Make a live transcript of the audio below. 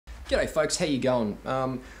G'day folks, how you going?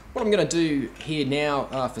 What I'm going to do here now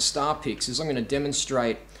for Starpics is I'm going to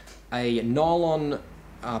demonstrate a nylon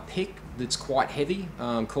pick that's quite heavy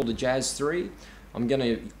called a Jazz 3. I'm going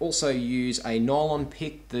to also use a nylon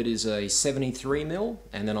pick that is a 73mm,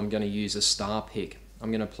 and then I'm going to use a Starpic. I'm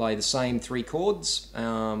going to play the same 3 chords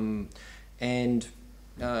and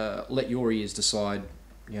let your ears decide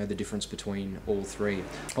the difference between all 3.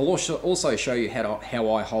 I'll also show you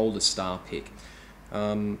how I hold a Starpic.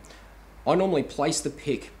 I normally place the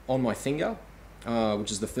pick on my finger,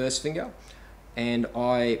 which is the first finger, and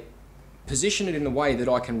I position it in a way that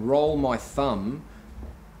I can roll my thumb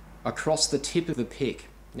across the tip of the pick.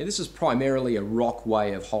 Now this is primarily a rock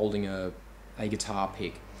way of holding a guitar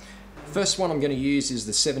pick. First one I'm going to use is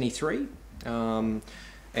the 73, and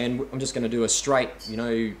I'm just going to do a straight,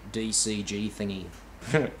 D, C, G thingy.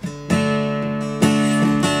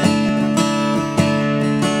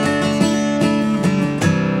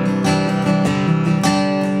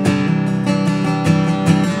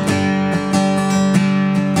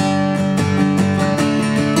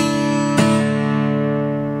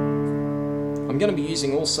 I'm going to be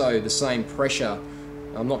using also the same pressure.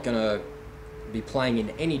 I'm not going to be playing in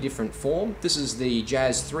any different form. This is the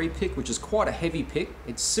Jazz 3 pick, which is quite a heavy pick.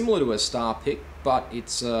 It's similar to a Starpic, but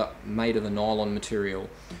it's made of a nylon material.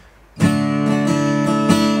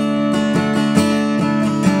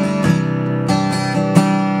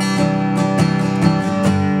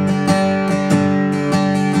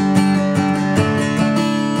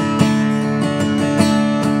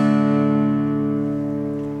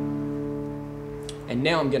 And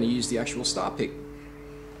now I'm going to use the actual Starpic.